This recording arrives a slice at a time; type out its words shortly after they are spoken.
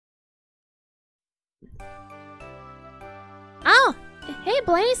Oh, hey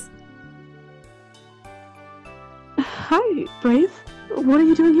Blaze. Hi, Brave. What are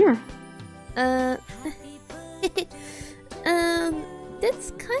you doing here?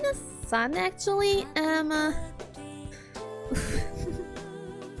 That's kind of fun actually. I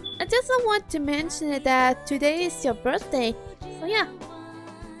just want to mention that today is your birthday. So yeah.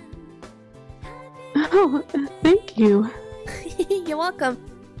 Oh, thank you. You're welcome.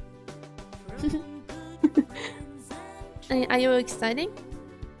 Are you excited?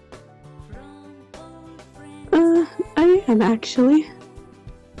 I am actually.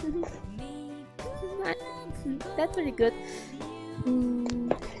 That's pretty good.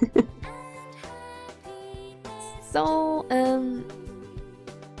 So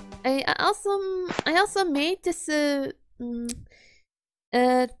I also made this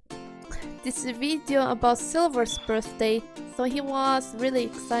this video about Silver's birthday, so he was really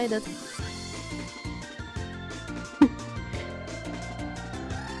excited.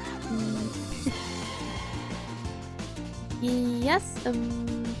 Yes.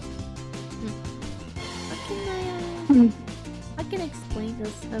 How can I explain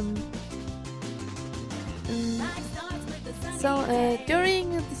this? So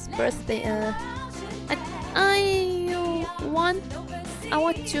during this birthday, I want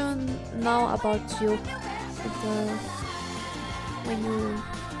to know about you.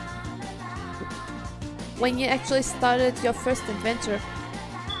 When you actually started your first adventure.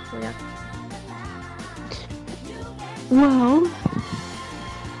 So yeah. Well,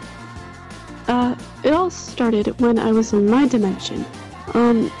 it all started when I was in my dimension.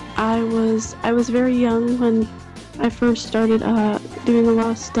 I was very young when I first started doing a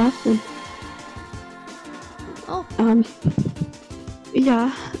lot of stuff, and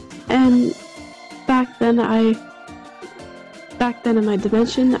yeah, and back then in my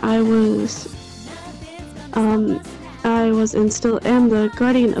dimension I was and still am the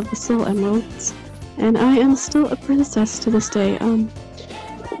guardian of the soul emeralds, and I am still a princess to this day.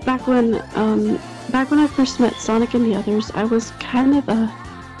 Back when I first met Sonic and the others, I was kind of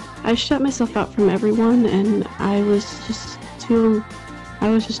I shut myself out from everyone, and I was just too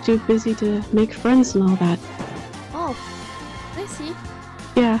busy to make friends and all that. Oh, I see.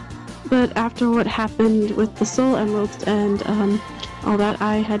 Yeah, but after what happened with the soul emeralds and all that,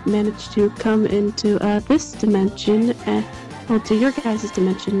 I had managed to come into this dimension, to your guys'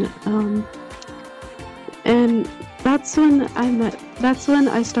 dimension, and that's when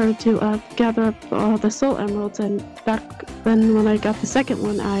I started to gather up all the soul emeralds, and back then when I got the second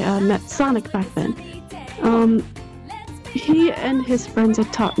one, I met Sonic back then. He and his friends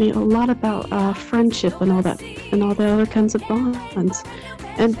had taught me a lot about friendship and all that, and all the other kinds of bonds.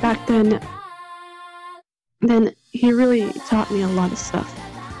 And back then he really taught me a lot of stuff.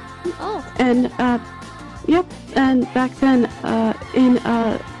 Oh. And yep. And back then,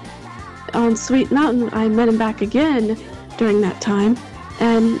 on Sweet Mountain, I met him back again during that time.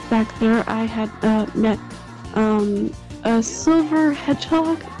 And back there, I had met a silver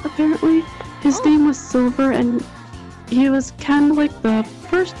hedgehog. Apparently, his name was Silver, and he was kind of like the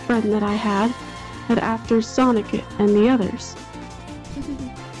first friend that I had after Sonic and the others.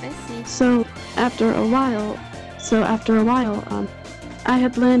 I see. So after a while, I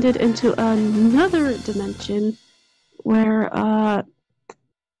had landed into another dimension where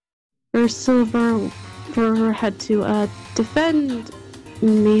Silver had to defend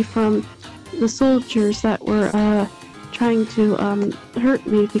me from the soldiers that were trying to hurt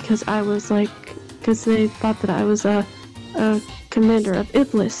me because they thought that I was a commander of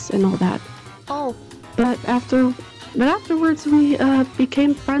Iblis and all that. Oh. But afterwards we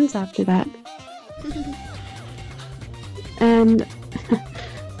became friends after that. And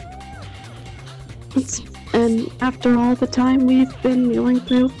after all the time we've been going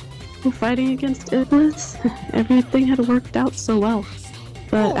through fighting against Iblis, everything had worked out so well.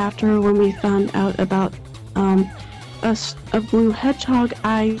 But after when we found out about a blue hedgehog,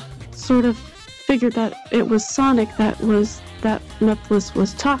 I sort of figured that it was Sonic that Iblis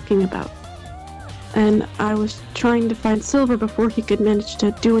was talking about. And I was trying to find Silver before he could manage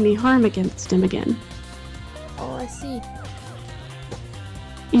to do any harm against him again. Oh, I see.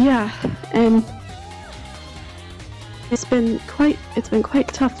 Yeah, and it's been quite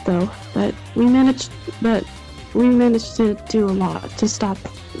tough though, but we managed to do a lot to stop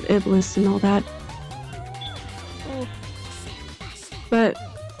Iblis and all that. Oh. But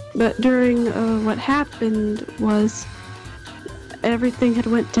during what happened was everything had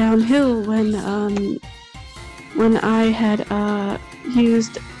went downhill when I had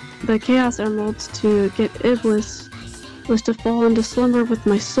used the Chaos Emeralds to get Iblis was to fall into slumber with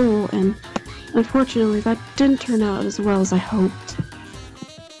my soul, and unfortunately, that didn't turn out as well as I hoped.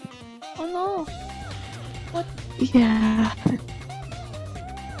 Oh no! What? Yeah.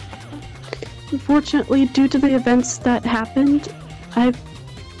 Unfortunately, due to the events that happened, I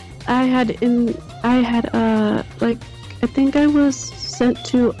think I was sent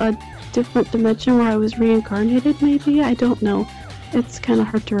to a different dimension where I was reincarnated, maybe? I don't know. It's kind of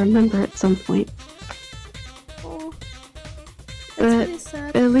hard to remember at some point. Oh, that's But really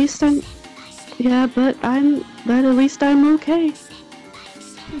sad. at least I'm... Yeah, but at least I'm okay.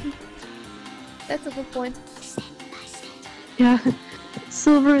 That's a good point. Yeah,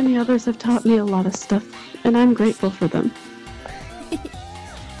 Silver and the others have taught me a lot of stuff, and I'm grateful for them.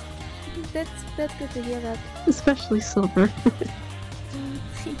 That's good to hear that. Especially Silver.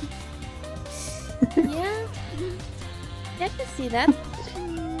 Yeah, I can see that.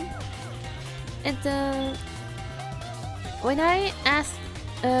 And when I asked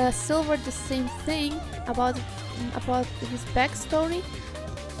Silver the same thing about his backstory,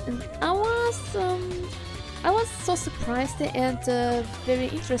 and I was so surprised and very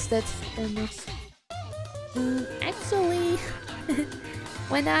interested. And actually,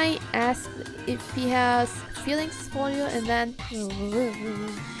 when I asked if he has feelings for you, and then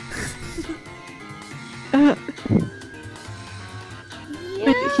Wait,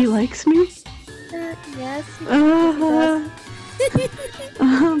 yeah, he likes me? yes, he does.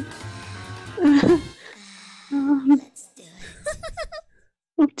 Um,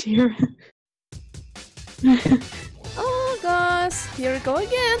 oh dear. Oh gosh, here we go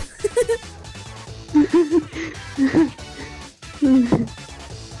again.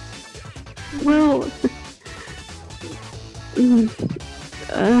 Well,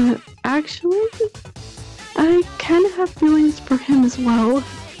 actually, I kind of have feelings for him as well.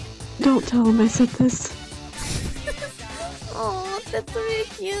 Don't tell him I said this. Oh, that's really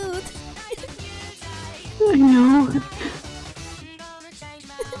cute. I know.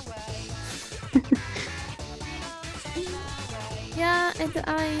 Yeah, and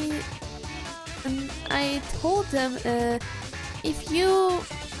I told him if you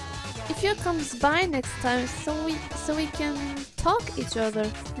comes by next time, so we can talk each other,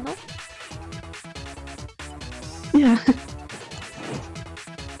 you know? Yeah.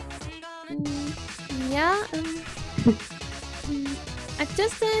 Yeah. I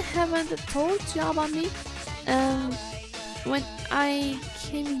just haven't told you about me. When I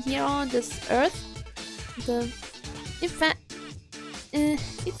came here on this earth, in fact,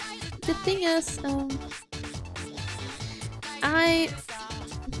 the thing is, I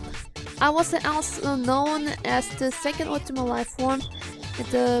was also known as the second ultimate life form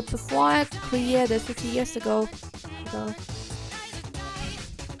before I created 50 years ago. So,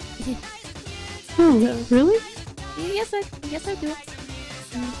 Oh, really? yes, I do.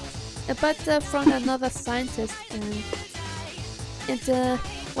 But from another scientist. And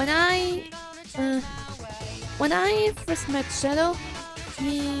when I first met Shadow,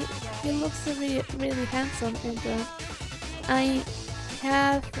 he looks really handsome, and I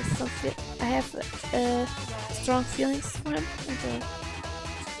have strong feelings for him, and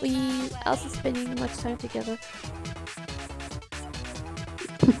we also spending much time together.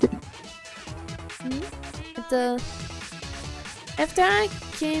 And after I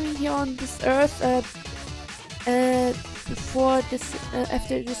came here on this earth, before this,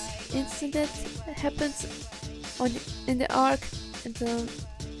 after this incident happens in the arc, and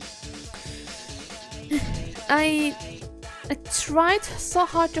I tried so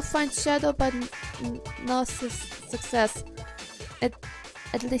hard to find Shadow, but no success.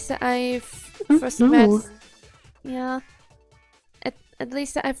 At least I first met. Yeah. At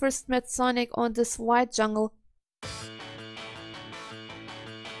least I first met Sonic on this white jungle.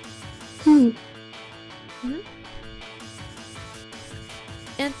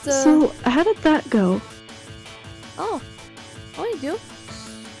 And so, how did that go? Oh, you do?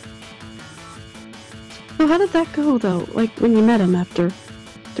 So how did that go, though? Like, when you met him after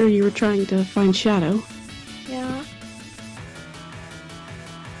you were trying to find Shadow? Yeah.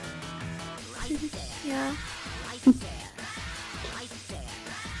 Yeah.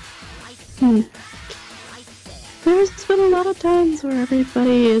 There's been a lot of times where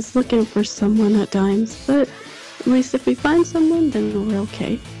everybody is looking for someone at times, but at least if we find someone, then we're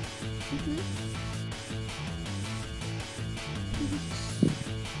okay.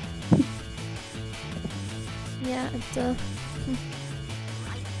 Yeah, it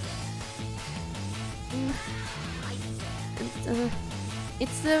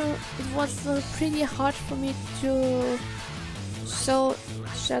was pretty hard for me to show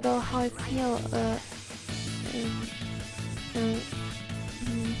Shadow how I feel,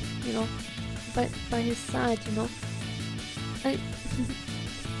 you know, by his side, you know.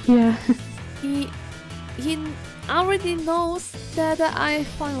 Yeah. He already knows that I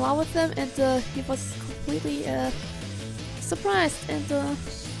fall in love with him, and he was completely surprised, and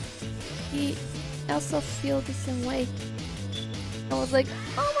he also feel the same way. I was like,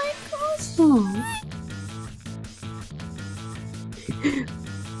 oh my gosh!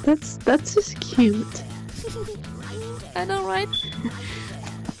 That's just cute. I know, right?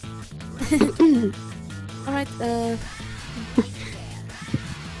 Alright,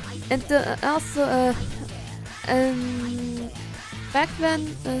 and also, back then,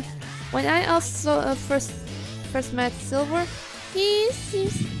 when I also first met Silver, he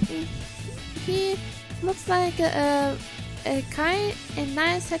looks like a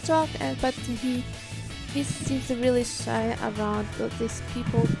nice hedgehog, but he seems really shy around these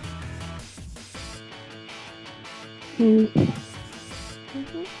people.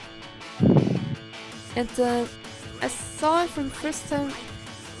 And I saw it from first time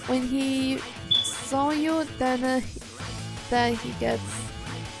when he saw you, then he gets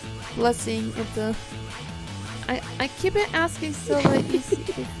blessing, and I keep asking Silver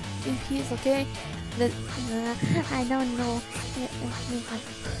if he's okay. Then I don't know.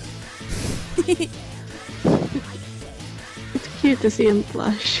 It's cute to see him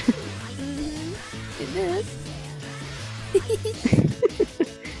blush. It is.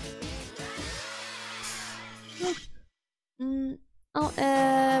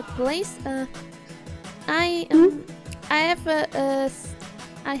 Blaze. I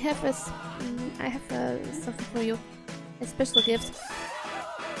have something for you, a special gift.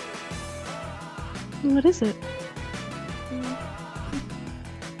 What is it?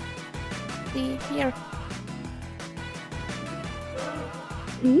 See here.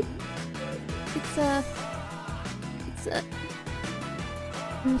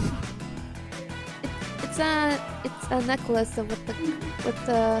 It's a necklace with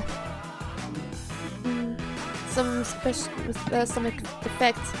some special some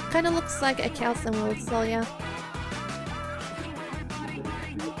effects. Kind of looks like a cow's emerald. So yeah.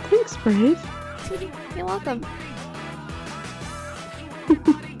 Thanks, Brave. You're welcome.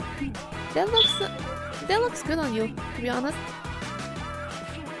 That looks good on you, to be honest.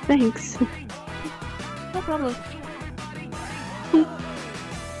 Thanks. No problem.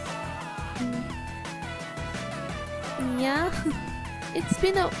 Yeah, it's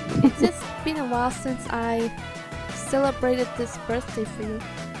just been a while since I celebrated this birthday for you.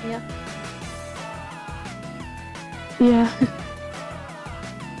 Yeah. Yeah.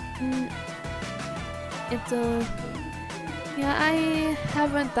 Yeah, I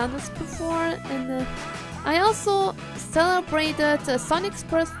haven't done this before, and I also celebrated Sonic's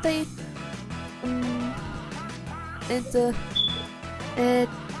birthday, and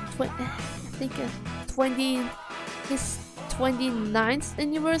I think his 29th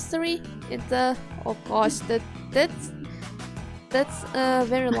anniversary. And oh gosh, that's a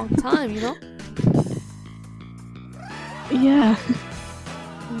very long time, you know. Yeah.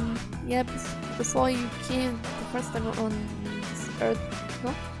 Yeah, before you came the first time on this earth,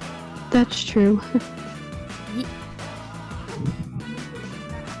 no? That's true.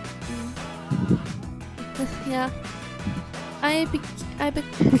 Yeah. I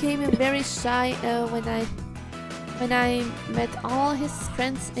became very shy when I met all his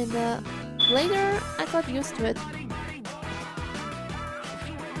friends, and later I got used to it.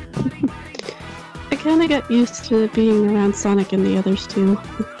 I kinda got used to being around Sonic and the others too.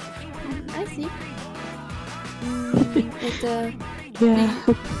 I see. Yeah.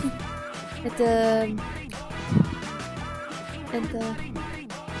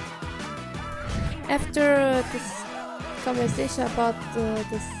 After this conversation about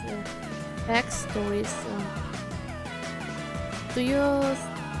this backstories, do you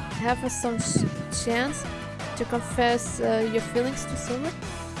have some chance to confess your feelings to Silver?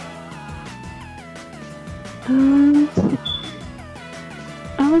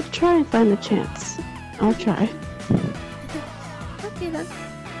 I'll try and find the chance. I'll try. Okay then.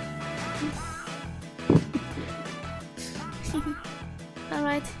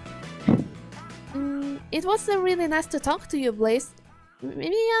 Alright. It was really nice to talk to you, Blaze.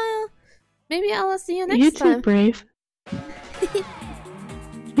 Maybe I'll see you next time. You too, Brave.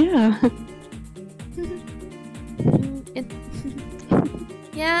 Yeah.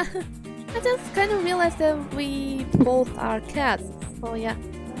 Yeah. I just kind of realized that we both are cats. So yeah.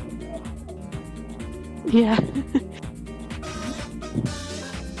 Yeah.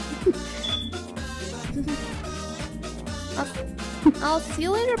 I'll see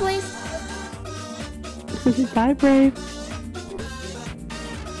you later, Blaze. Bye, Brave.